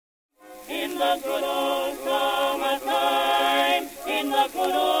the good old summertime, in the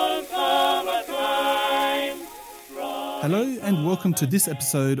good old summertime. Hello and welcome to this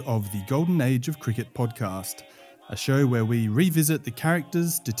episode of the Golden Age of Cricket podcast, a show where we revisit the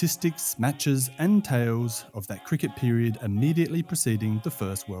characters, statistics, matches and tales of that cricket period immediately preceding the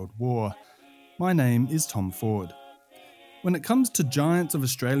First World War. My name is Tom Ford. When it comes to giants of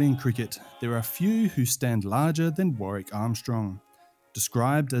Australian cricket, there are few who stand larger than Warwick Armstrong.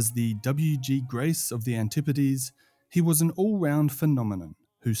 Described as the W.G. Grace of the Antipodes, he was an all-round phenomenon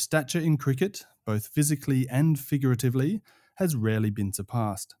whose stature in cricket, both physically and figuratively, has rarely been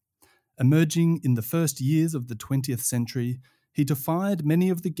surpassed. Emerging in the first years of the 20th century, he defied many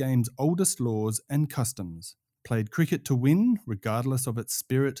of the game's oldest laws and customs, played cricket to win regardless of its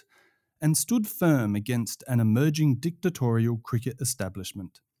spirit, and stood firm against an emerging dictatorial cricket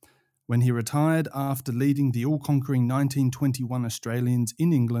establishment. When he retired after leading the all-conquering 1921 Australians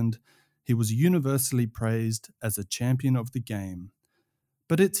in England, he was universally praised as a champion of the game.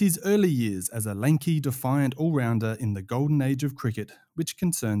 But it's his early years as a lanky, defiant all-rounder in the golden age of cricket which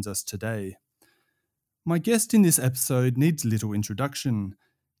concerns us today. My guest in this episode needs little introduction.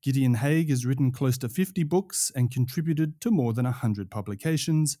 Gideon Haigh has written close to 50 books and contributed to more than 100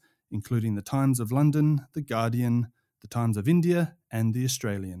 publications, including The Times of London, The Guardian, The Times of India, and The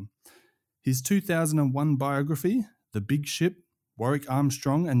Australian. His 2001 biography, The Big Ship, Warwick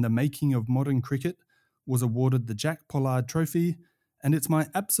Armstrong and the Making of Modern Cricket, was awarded the Jack Pollard Trophy, and it's my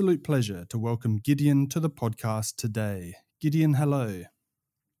absolute pleasure to welcome Gideon to the podcast today. Gideon, hello.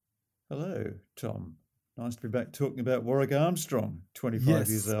 Hello, Tom. Nice to be back talking about Warwick Armstrong 25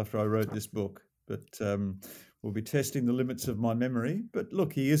 years after I wrote this book. But we'll be testing the limits of my memory. But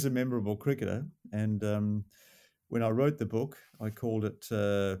look, he is a memorable cricketer. And when I wrote the book, I called it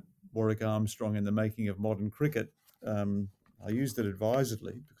Warwick Armstrong and the Making of Modern Cricket. I used it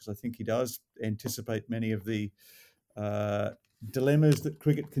advisedly because I think he does anticipate many of the dilemmas that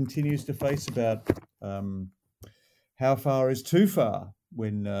cricket continues to face about how far is too far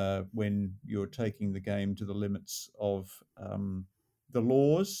when you're taking the game to the limits of the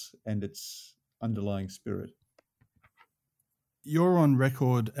laws and its underlying spirit. You're on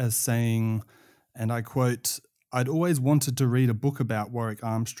record as saying, and I quote, "I'd always wanted to read a book about Warwick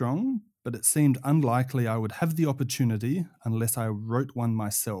Armstrong, but it seemed unlikely I would have the opportunity unless I wrote one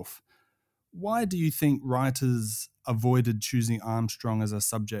myself." Why do you think writers avoided choosing Armstrong as a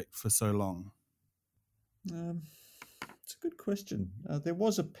subject for so long? It's a good question. There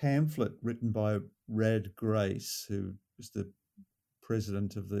was a pamphlet written by Rad Grace, who was the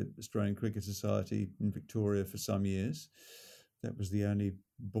president of the Australian Cricket Society in Victoria for some years. That was the only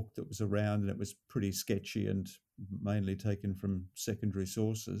book that was around, and it was pretty sketchy and mainly taken from secondary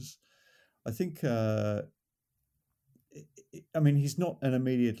sources. I think, he's not an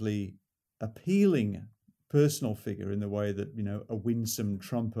immediately appealing personal figure in the way that, a winsome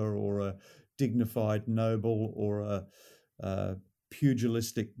trumper or a dignified noble or a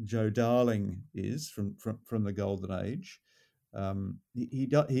pugilistic Joe Darling is from the Golden Age.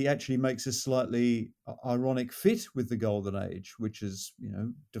 He actually makes a slightly ironic fit with the Golden Age, which is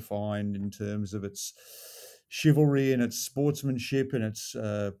defined in terms of its chivalry and its sportsmanship and its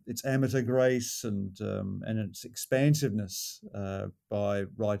amateur grace and its expansiveness by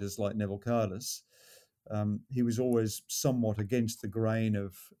writers like Neville Cardus. He was always somewhat against the grain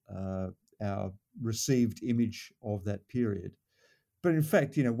of our received image of that period. But in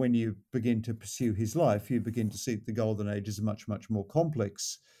fact, when you begin to pursue his life, you begin to see the Golden Age as a much, much more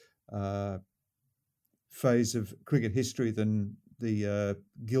complex phase of cricket history than the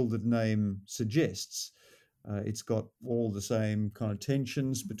gilded name suggests. It's got all the same kind of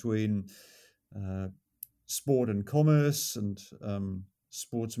tensions between sport and commerce and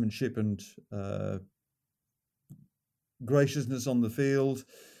sportsmanship and graciousness on the field.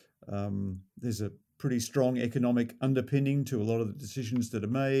 There's a pretty strong economic underpinning to a lot of the decisions that are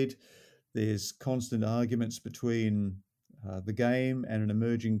made. There's constant arguments between the game and an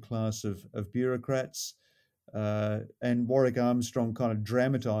emerging class of bureaucrats. And Warwick Armstrong kind of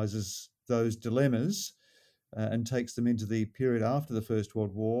dramatises those dilemmas and takes them into the period after the First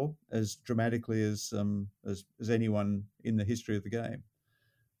World War as dramatically as anyone in the history of the game.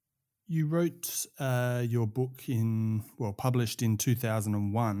 You wrote your book published in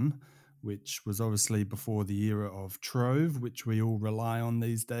 2001, which was obviously before the era of Trove, which we all rely on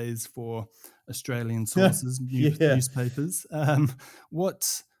these days for Australian sources, newspapers.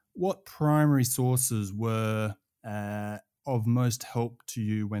 What primary sources were of most help to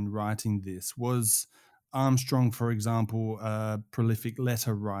you when writing this? Was Armstrong, for example, a prolific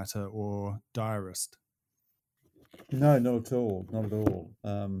letter writer or diarist? No, not at all. Not at all.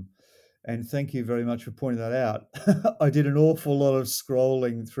 And thank you very much for pointing that out. I did an awful lot of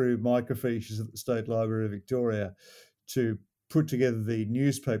scrolling through microfiches at the State Library of Victoria to put together the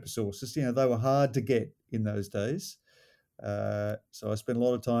newspaper sources. You know, they were hard to get in those days. So I spent a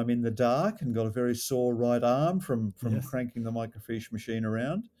lot of time in the dark and got a very sore right arm from Yes. cranking the microfiche machine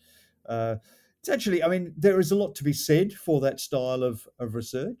around. It's actually, I mean, there is a lot to be said for that style of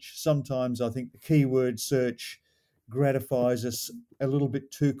research. Sometimes I think the keyword search gratifies us a little bit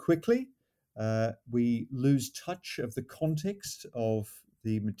too quickly. We lose touch of the context of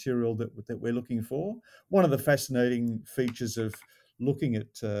the material that we're looking for. One of the fascinating features of looking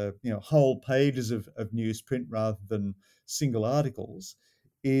at whole pages of newsprint rather than single articles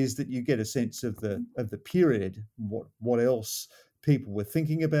is that you get a sense of the period, what else people were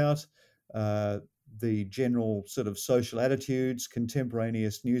thinking about, uh, the general sort of social attitudes,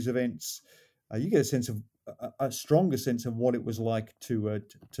 contemporaneous news events. You get a sense of a stronger sense of what it was like to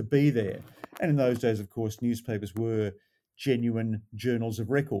be there. And in those days, of course, newspapers were genuine journals of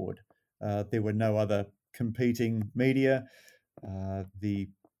record. There were no other competing media.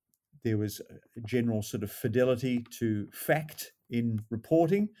 There was a general sort of fidelity to fact in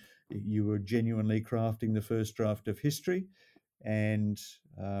reporting. You were genuinely crafting the first draft of history. And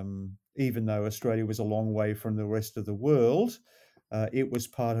even though Australia was a long way from the rest of the world, it was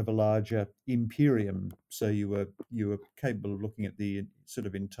part of a larger imperium. So you were capable of looking at the sort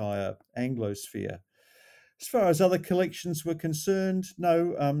of entire Anglosphere. As far as other collections were concerned,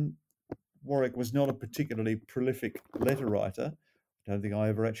 no, Warwick was not a particularly prolific letter writer. I don't think I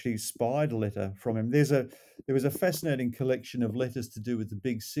ever actually spied a letter from him. There was a fascinating collection of letters to do with the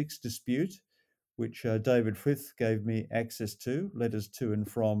Big Six dispute, which David Frith gave me access to, letters to and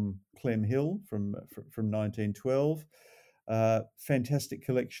from Clem Hill from 1912. Fantastic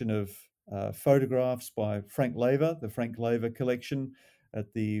collection of photographs by Frank Laver, the Frank Laver collection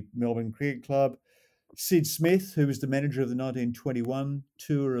at the Melbourne Cricket Club. Sid Smith, who was the manager of the 1921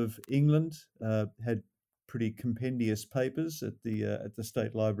 tour of England, had pretty compendious papers at the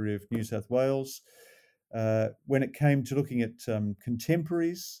State Library of New South Wales. When it came to looking at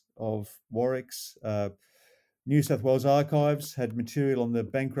contemporaries of Warwick's, New South Wales Archives had material on the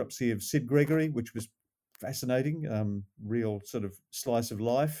bankruptcy of Sid Gregory, which was fascinating, real sort of slice of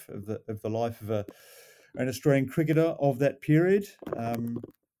life of the life of an Australian cricketer of that period.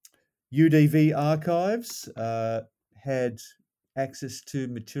 UDV Archives had access to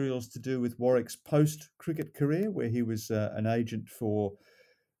materials to do with Warwick's post-cricket career, where he was an agent for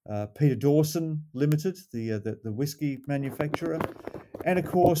Peter Dawson Limited, the whiskey manufacturer. And of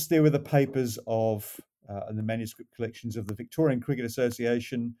course, there were the papers of and the manuscript collections of the Victorian Cricket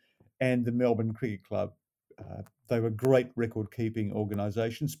Association and the Melbourne Cricket Club. They were great record-keeping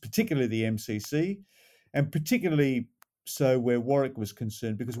organisations, particularly the MCC, and particularly so where Warwick was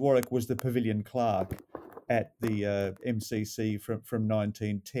concerned, because Warwick was the pavilion clerk at the MCC from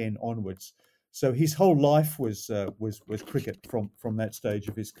 1910 onwards. So his whole life was cricket from that stage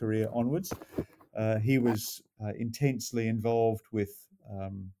of his career onwards. He was intensely involved with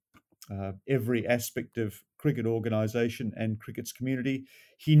every aspect of cricket organisation and cricket's community.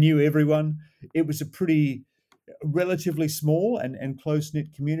 He knew everyone. It was a pretty relatively small and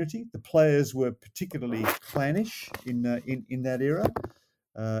close-knit community. The players were particularly clannish in that era.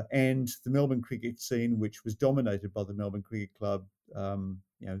 And the Melbourne cricket scene, which was dominated by the Melbourne Cricket Club,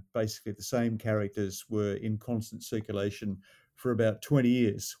 basically the same characters were in constant circulation for about 20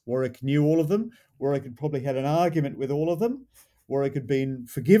 years. Warwick knew all of them. Warwick had probably had an argument with all of them. Warwick had been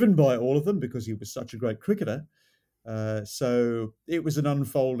forgiven by all of them because he was such a great cricketer. So it was an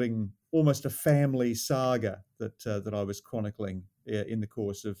unfolding, almost a family saga that I was chronicling in the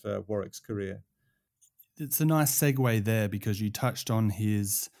course of Warwick's career. It's a nice segue there because you touched on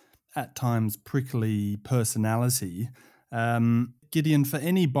his, at times, prickly personality. Gideon, for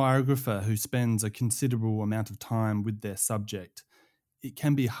any biographer who spends a considerable amount of time with their subject, it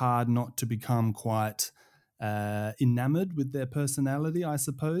can be hard not to become quite enamored with their personality, I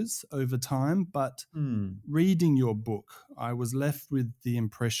suppose, over time. But reading your book, I was left with the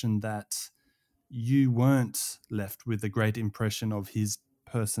impression that you weren't left with a great impression of his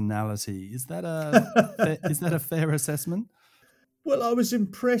personality. Is that a fair assessment? Well, I was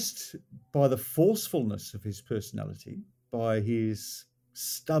impressed by the forcefulness of his personality, by his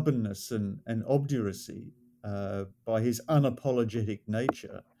stubbornness and obduracy, by his unapologetic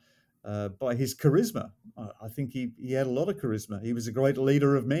nature, by his charisma. I think he had a lot of charisma. He was a great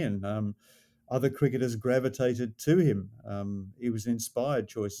leader of men. Other cricketers gravitated to him. He was an inspired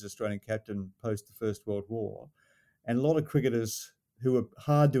choice as Australian captain post the First World War. And a lot of cricketers who were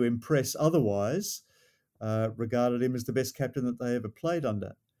hard to impress otherwise regarded him as the best captain that they ever played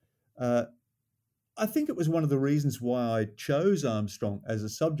under. I think it was one of the reasons why I chose Armstrong as a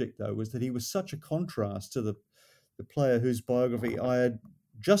subject, though, was that he was such a contrast to the player whose biography I had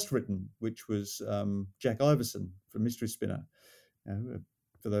just written, which was Jack Iverson from Mystery Spinner.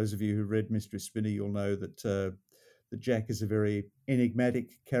 For those of you who read Mystery Spinner, you'll know that Jack is a very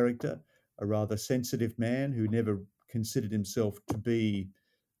enigmatic character, a rather sensitive man who never considered himself to be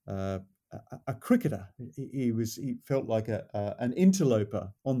a cricketer. He felt like an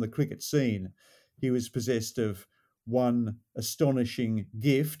interloper on the cricket scene. He was possessed of one astonishing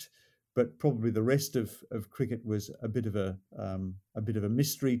gift, but probably the rest of cricket was a bit of a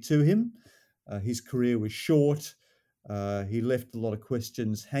mystery to him. His career was short. He left a lot of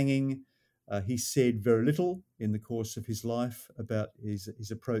questions hanging. He said very little in the course of his life about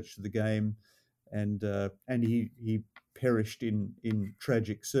his approach to the game, and he perished in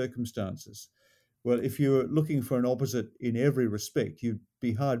tragic circumstances. Well, if you're looking for an opposite in every respect, you'd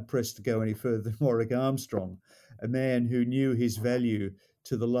be hard pressed to go any further than Warwick Armstrong, a man who knew his value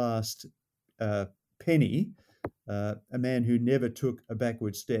to the last penny, a man who never took a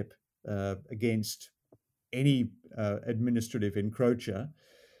backward step against any administrative encroacher,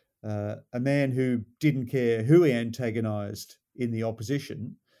 a man who didn't care who he antagonised in the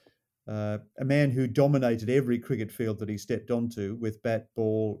opposition, a man who dominated every cricket field that he stepped onto with bat,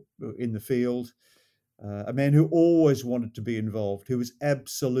 ball in the field, a man who always wanted to be involved, who was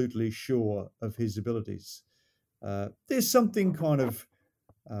absolutely sure of his abilities. There's something kind of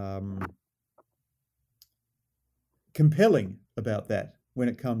compelling about that when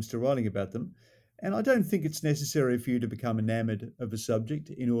it comes to writing about them. And I don't think it's necessary for you to become enamored of a subject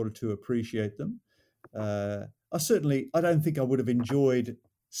in order to appreciate them. I don't think I would have enjoyed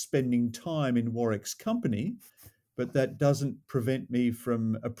spending time in Warwick's company, but that doesn't prevent me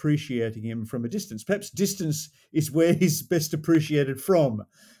from appreciating him from a distance. Perhaps distance is where he's best appreciated from.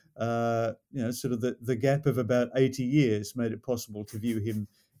 Sort of the gap of about 80 years made it possible to view him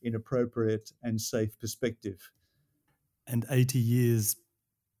in appropriate and safe perspective. And 80 years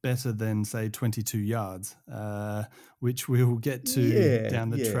better than, say, 22 yards, which we'll get to down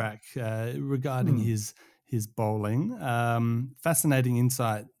the track regarding his bowling. Fascinating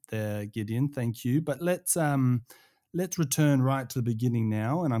insight there, Gideon. Thank you. But let's return right to the beginning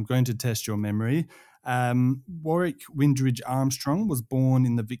now, and I'm going to test your memory. Warwick Windridge Armstrong was born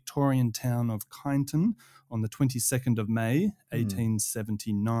in the Victorian town of Kyneton on the 22nd of May,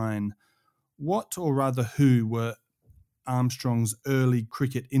 1879. What, or rather who, were Armstrong's early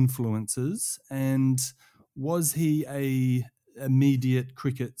cricket influences, and was he a immediate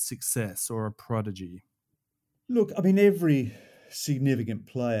cricket success or a prodigy? Look, I mean, every significant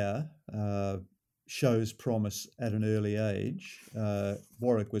player shows promise at an early age.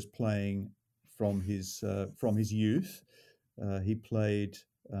 Warwick was playing from his youth. He played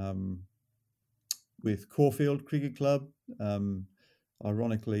with Caulfield Cricket Club.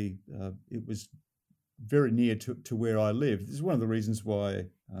 Ironically, it was very near to where I live. This is one of the reasons why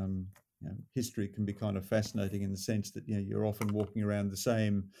history can be kind of fascinating, in the sense that you're often walking around the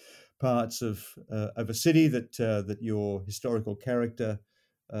same parts of a city that your historical character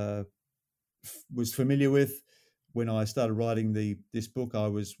was familiar with. When I started writing this book, I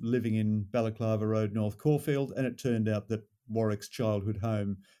was living in Balaclava Road, North Caulfield, and it turned out that Warwick's childhood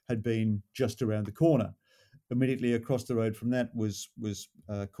home had been just around the corner. Immediately across the road from that was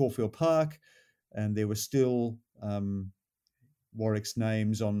Caulfield Park, and there were still Warwick's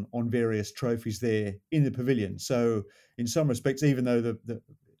names on various trophies there in the pavilion. So in some respects, even though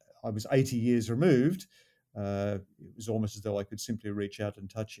I was 80 years removed, it was almost as though I could simply reach out and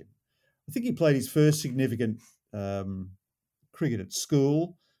touch him. I think he played his first significant cricket at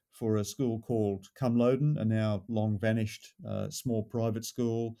school for a school called Cumloden, a now long vanished small private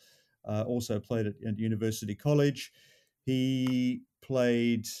school. Also played at University College. He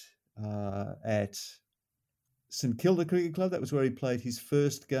played at St Kilda Cricket Club. That was where he played his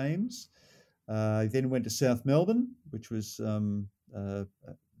first games. He then went to South Melbourne, which was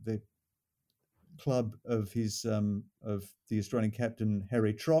the club of the Australian captain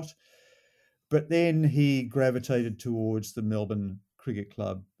Harry Trott. But then he gravitated towards the Melbourne Cricket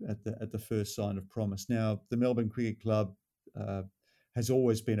Club at the first sign of promise. Now, the Melbourne Cricket Club has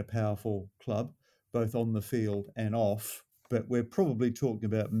always been a powerful club, both on the field and off. But we're probably talking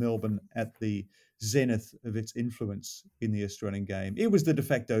about Melbourne at the zenith of its influence in the Australian game. It was the de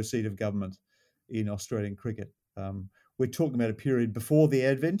facto seat of government in Australian cricket. We're talking about a period before the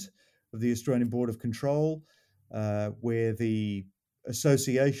advent of the Australian Board of Control, where the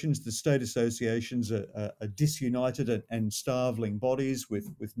associations, the state associations, are disunited and starveling bodies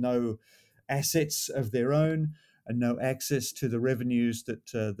with no assets of their own. no access to the revenues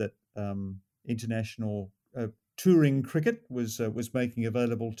that international touring cricket was making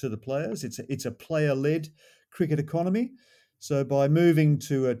available to the players. It's a player-led cricket economy. So by moving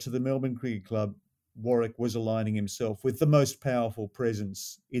to the Melbourne Cricket Club, Warwick was aligning himself with the most powerful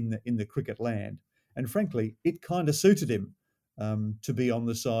presence in the cricket land, and frankly, it kind of suited him to be on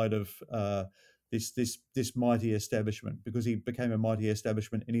the side of this mighty establishment, because he became a mighty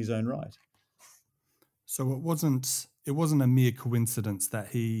establishment in his own right. So it wasn't a mere coincidence that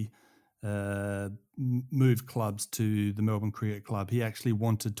he moved clubs to the Melbourne Cricket Club. He actually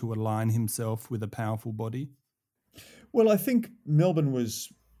wanted to align himself with a powerful body. Well, I think Melbourne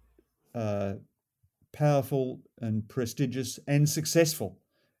was powerful and prestigious and successful,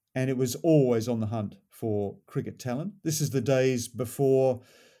 and it was always on the hunt for cricket talent. This is the days before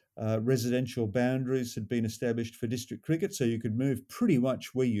residential boundaries had been established for district cricket, so you could move pretty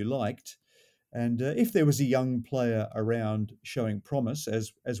much where you liked. And if there was a young player around showing promise,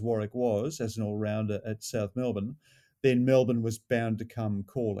 as Warwick was, as an all-rounder at South Melbourne, then Melbourne was bound to come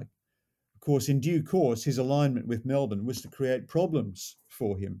calling. Of course, in due course, his alignment with Melbourne was to create problems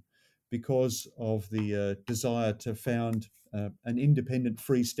for him because of the desire to found an independent,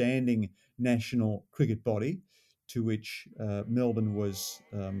 freestanding national cricket body, to which Melbourne was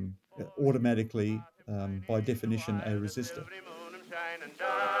automatically, by definition, a resistor.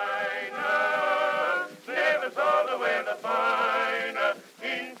 Never saw the weather finer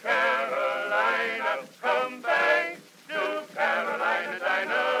in Carolina. Come back to Carolina,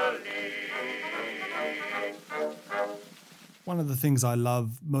 Dinah Lee. One of the things I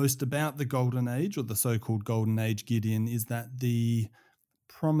love most about the Golden Age, or the so-called Golden Age, Gideon, is that the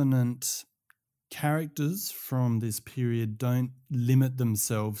prominent characters from this period don't limit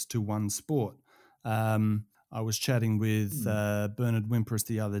themselves to one sport. I was chatting with Bernard Wimpress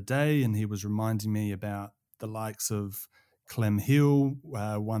the other day, and he was reminding me about the likes of Clem Hill,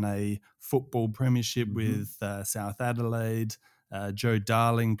 won a football premiership with South Adelaide. Joe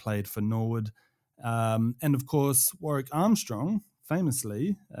Darling played for Norwood. And of course, Warwick Armstrong,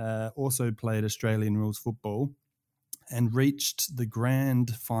 famously, also played Australian rules football and reached the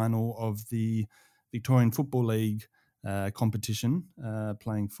grand final of the Victorian Football League competition,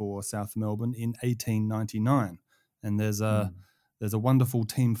 playing for South Melbourne in 1899. And there's a wonderful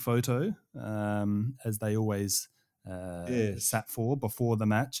team photo, as they always sat for before the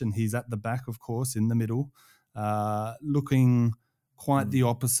match, and he's at the back, of course, in the middle, looking quite the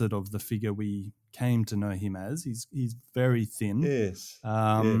opposite of the figure we came to know him as. He's very thin. Yes.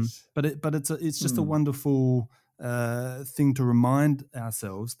 But it's just a wonderful thing to remind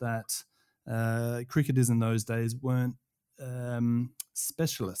ourselves that cricketers in those days weren't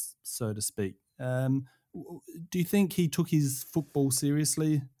specialists, so to speak. Do you think he took his football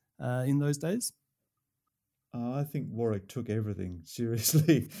seriously in those days? I think Warwick took everything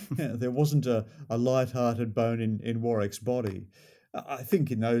seriously. There wasn't a light-hearted bone in Warwick's body. I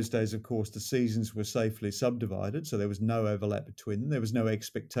think in those days, of course, the seasons were safely subdivided, so there was no overlap between them. There was no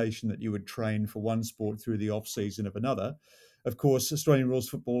expectation that you would train for one sport through the off-season of another. Of course, Australian rules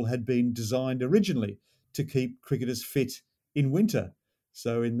football had been designed originally to keep cricketers fit in winter.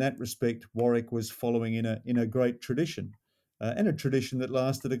 So in that respect, Warwick was following in a great tradition, and a tradition that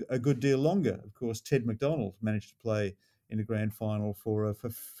lasted a good deal longer. Of course, Ted McDonald managed to play in the grand final for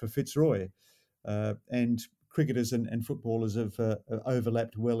Fitzroy, and cricketers and footballers have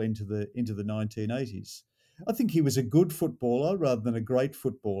overlapped well into the 1980s. I think he was a good footballer rather than a great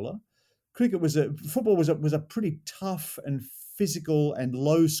footballer. Football was a pretty tough and physical and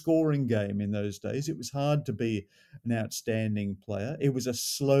low-scoring game in those days. It was hard to be an outstanding player. It was a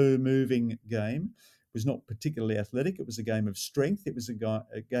slow-moving game. It was not particularly athletic. It was a game of strength. It was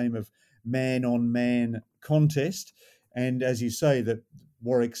a game of man-on-man contest. And as you say, that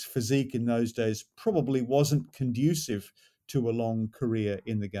Warwick's physique in those days probably wasn't conducive to a long career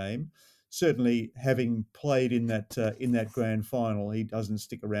in the game. Certainly, having played in that grand final, he doesn't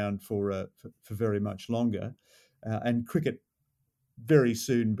stick around for very much longer. And cricket very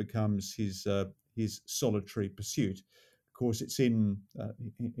soon becomes his solitary pursuit. Of course, it's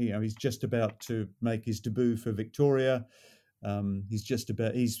he's just about to make his debut for Victoria.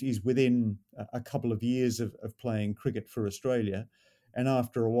 He's within a couple of years of playing cricket for Australia, and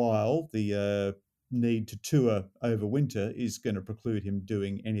after a while, the need to tour over winter is going to preclude him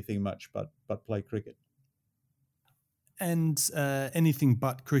doing anything much but play cricket. And anything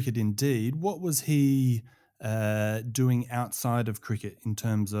but cricket, indeed. What was he doing outside of cricket in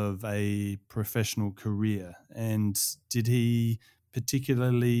terms of a professional career? And did he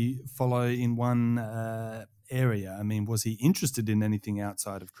particularly follow in one area? I mean, was he interested in anything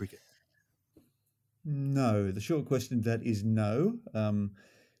outside of cricket? No, the short question to that is no.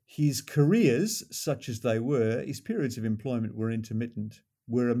 His careers, such as they were, his periods of employment were intermittent,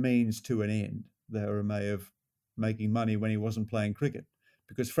 were a means to an end. They were a way of making money when he wasn't playing cricket.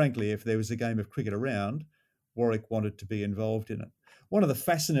 Because frankly, if there was a game of cricket around, Warwick wanted to be involved in it. One of the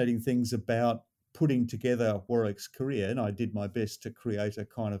fascinating things about putting together Warwick's career, and I did my best to create a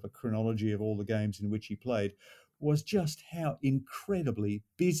kind of a chronology of all the games in which he played, was just how incredibly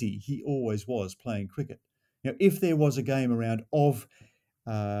busy he always was playing cricket. If there was a game around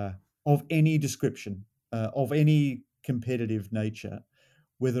uh, of any description, of any competitive nature,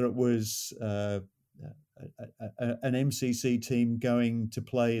 whether it was an MCC team going to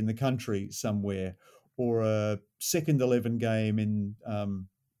play in the country somewhere, or a second 11 game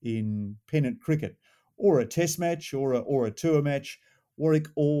in pennant cricket, or a test match, or a tour match. Warwick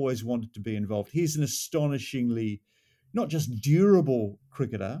always wanted to be involved. He's an astonishingly not just durable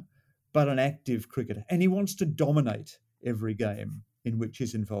cricketer, but an active cricketer, and he wants to dominate every game in which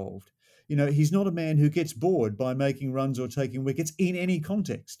he's involved. He's not a man who gets bored by making runs or taking wickets in any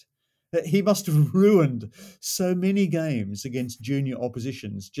context. He must have ruined so many games against junior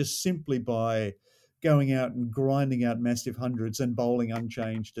oppositions just simply by going out and grinding out massive hundreds and bowling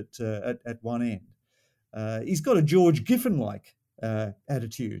unchanged at one end. He's got a George Giffen-like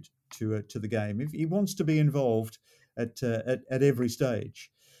attitude to the game. He wants to be involved at every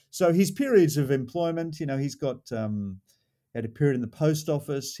stage. So his periods of employment, he's got had a period in the post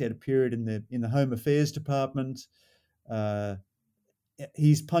office, he had a period in the Home Affairs Department. Uh,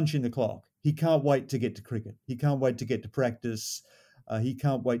 he's punching the clock. He can't wait to get to cricket. He can't wait to get to practice. He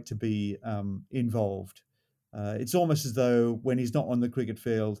can't wait to be involved. It's almost as though when he's not on the cricket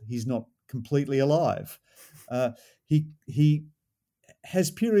field, he's not completely alive. He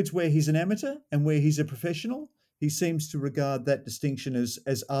has periods where he's an amateur and where he's a professional. He seems to regard that distinction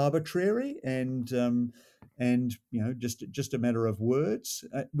as arbitrary and just a matter of words,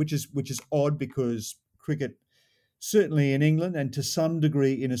 which is odd because cricket, certainly in England and to some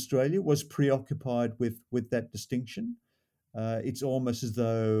degree in Australia, was preoccupied with that distinction. It's almost as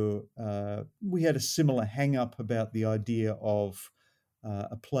though we had a similar hang up about the idea of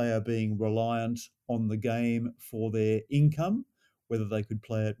a player being reliant on the game for their income, whether they could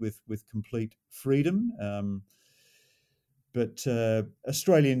play it with complete freedom. But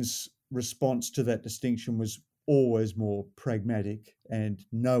Australians' response to that distinction was always more pragmatic, and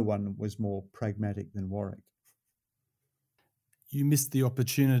no one was more pragmatic than Warwick. You missed the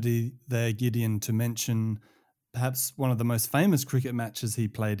opportunity there, Gideon, to mention perhaps one of the most famous cricket matches he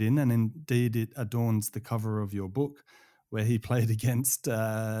played in, and indeed it adorns the cover of your book, where he played against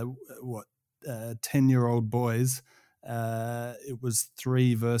 10-year-old boys. It was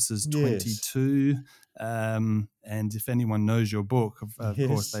 3 versus 22. Yes. And if anyone knows your book, of Yes,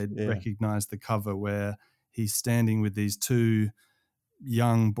 course, they'd yeah. recognize the cover where he's standing with these 2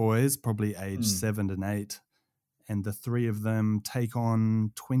 young boys, probably aged 7 and 8. And the 3 of them take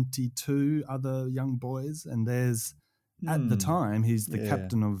on 22 other young boys. And there's, at the time, he's the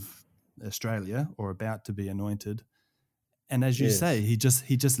captain of Australia, or about to be anointed. And as you say, he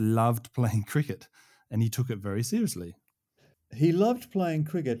just loved playing cricket, and he took it very seriously. He loved playing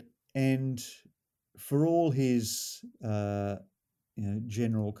cricket, and for all his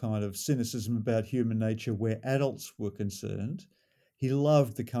general kind of cynicism about human nature where adults were concerned, he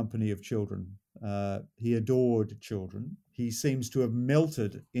loved the company of children. He adored children. He seems to have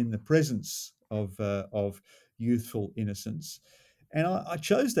melted in the presence of youthful innocence. And I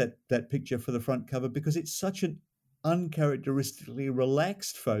chose that picture for the front cover because it's such an uncharacteristically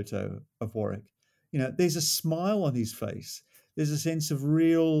relaxed photo of Warwick. There's a smile on his face. There's a sense of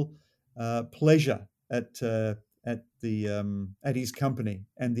real pleasure at his company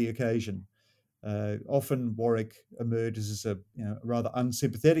and the occasion. Often Warwick emerges as a rather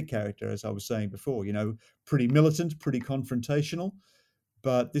unsympathetic character, as I was saying before. Pretty militant, pretty confrontational.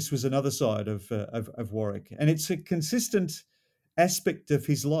 But this was another side of Warwick, and it's a consistent aspect of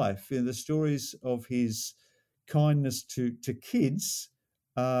his life. The stories of his kindness to kids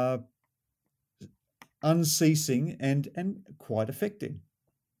are unceasing and quite affecting.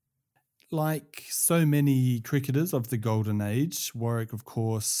 Like so many cricketers of the golden age, Warwick, of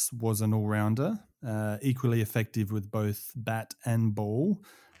course, was an all-rounder, equally effective with both bat and ball.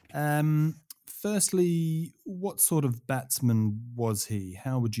 Firstly, what sort of batsman was he?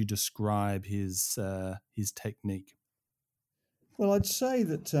 How would you describe his technique? Well, I'd say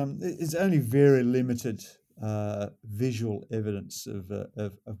that there's only very limited visual evidence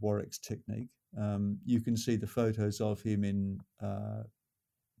of Warwick's technique. You can see the photos of him in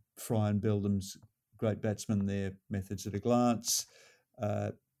Fry and Beldam's Great Batsmen, Their Methods at a Glance.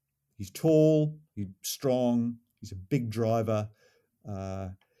 He's tall, he's strong, he's a big driver,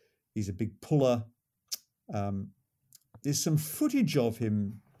 he's a big puller. There's some footage of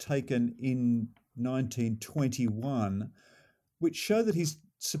him taken in 1921 which show that he's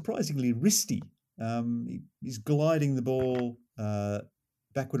surprisingly wristy. He's gliding the ball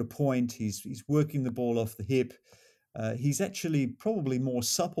backward a point. He's working the ball off the hip. He's actually probably more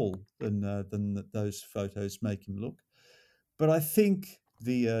supple than those photos make him look. But I think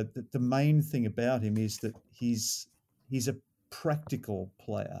the main thing about him is that he's a practical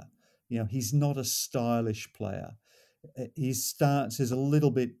player. He's not a stylish player. His stance is a little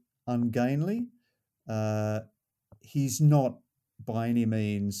bit ungainly. He's not by any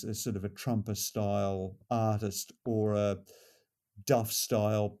means a sort of a Trumper style artist or a Duff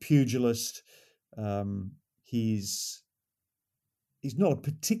style pugilist. He's not a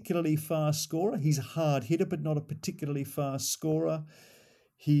particularly fast scorer. He's a hard hitter, but not a particularly fast scorer.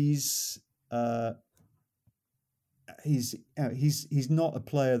 He's not a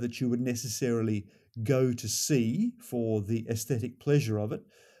player that you would necessarily go to see for the aesthetic pleasure of it,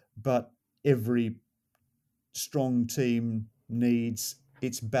 but every strong team needs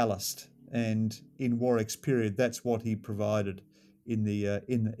its ballast, and in Warwick's period, that's what he provided in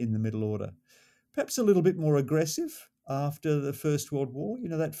the middle order. Perhaps a little bit more aggressive after the First World War.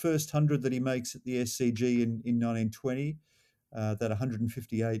 That first 100 that he makes at the SCG in 1920, that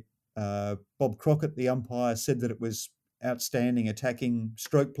 158. Bob Crockett, the umpire, said that it was outstanding attacking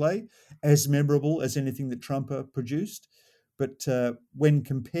stroke play, as memorable as anything that Trumper produced. But when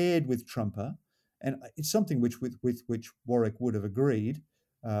compared with Trumper, and it's something with which Warwick would have agreed,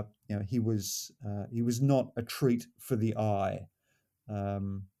 he was not a treat for the eye.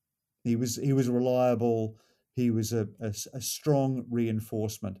 He was reliable. He was a strong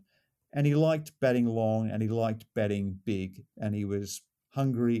reinforcement, and he liked batting long, and he liked batting big, and he was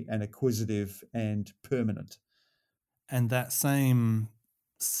hungry and acquisitive and permanent. And that same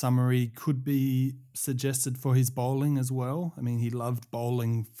summary could be suggested for his bowling as well. I mean, he loved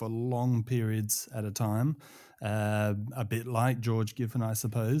bowling for long periods at a time, a bit like George Giffen, I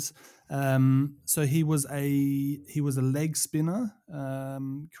suppose. So he was a leg spinner,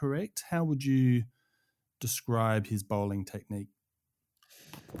 correct? How would you describe his bowling technique?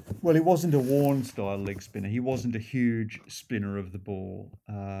 Well, he wasn't a Warne-style leg spinner. He wasn't a huge spinner of the ball.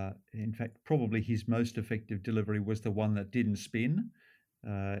 In fact, probably his most effective delivery was the one that didn't spin.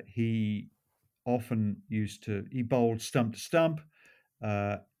 He often he bowled stump to stump.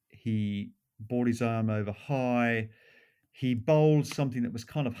 He brought his arm over high. He bowled something that was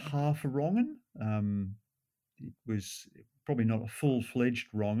kind of half a wrong'un. It was probably not a full-fledged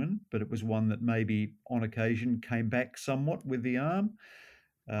wrong'un, but it was one that maybe on occasion came back somewhat with the arm.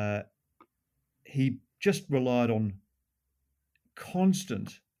 He just relied on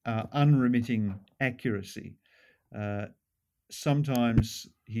constant, unremitting accuracy. Sometimes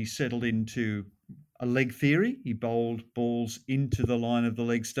he settled into a leg theory. He bowled balls into the line of the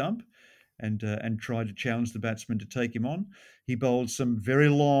leg stump and tried to challenge the batsman to take him on. He bowled some very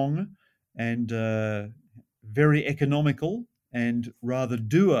long and very economical and rather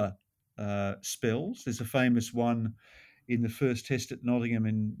doer spells. There's a famous one in the first test at Nottingham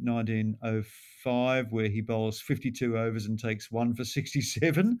in 1905 where he bowls 52 overs and takes 1 for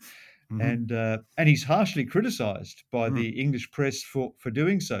 67. Mm-hmm. And he's harshly criticised by the English press for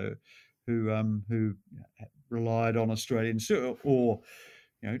doing so, who relied on Australians or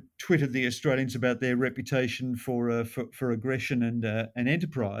twitted the Australians about their reputation for aggression and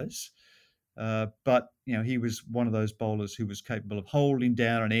enterprise. But he was one of those bowlers who was capable of holding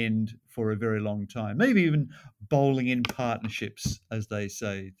down an end for a very long time, maybe even bowling in partnerships, as they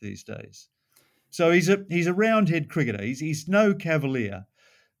say these days. So he's a roundhead cricketer. He's no cavalier.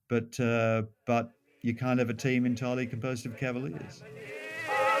 But you can't have a team entirely composed of cavaliers.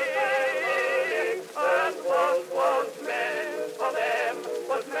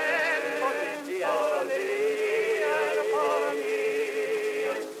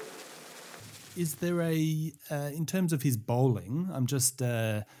 Is there in terms of his bowling, I'm just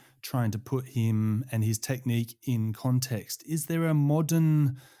trying to put him and his technique in context. Is there a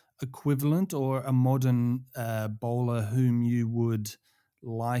modern equivalent or a modern bowler whom you would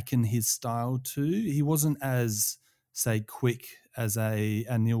liken his style to? He wasn't as, say, quick as a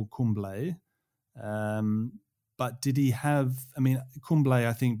Anil Kumble, but did he have? I mean, Kumble,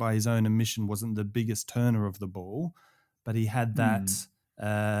 I think, by his own admission, wasn't the biggest turner of the ball, but he had that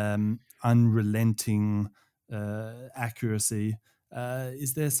unrelenting accuracy.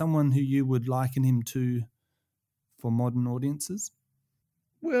 Is there someone who you would liken him to for modern audiences?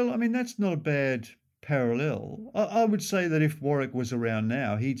 Well, I mean, that's not a bad parallel. I would say that if Warwick was around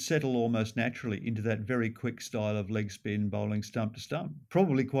now, he'd settle almost naturally into that very quick style of leg spin bowling stump to stump,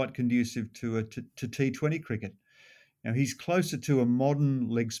 probably quite conducive to T20 cricket. Now, he's closer to a modern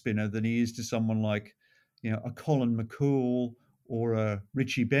leg spinner than he is to someone like, a Colin McCool or a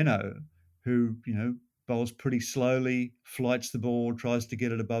Richie Benaud, who, bowls pretty slowly, flights the ball, tries to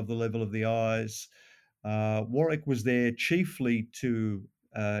get it above the level of the eyes. Warwick was there chiefly to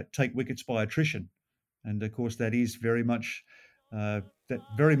take wickets by attrition. And of course, that is very much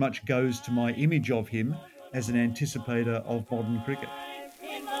goes to my image of him as an anticipator of modern cricket.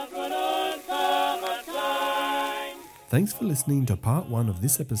 Thanks for listening to part 1 of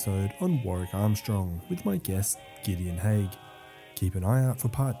this episode on Warwick Armstrong with my guest Gideon Haigh. Keep an eye out for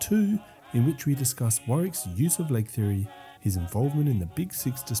part 2, in which we discuss Warwick's use of leg theory, his involvement in the Big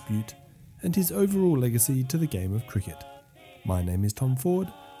Six dispute, and his overall legacy to the game of cricket. My name is Tom Ford.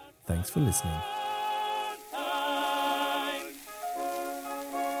 Thanks for listening.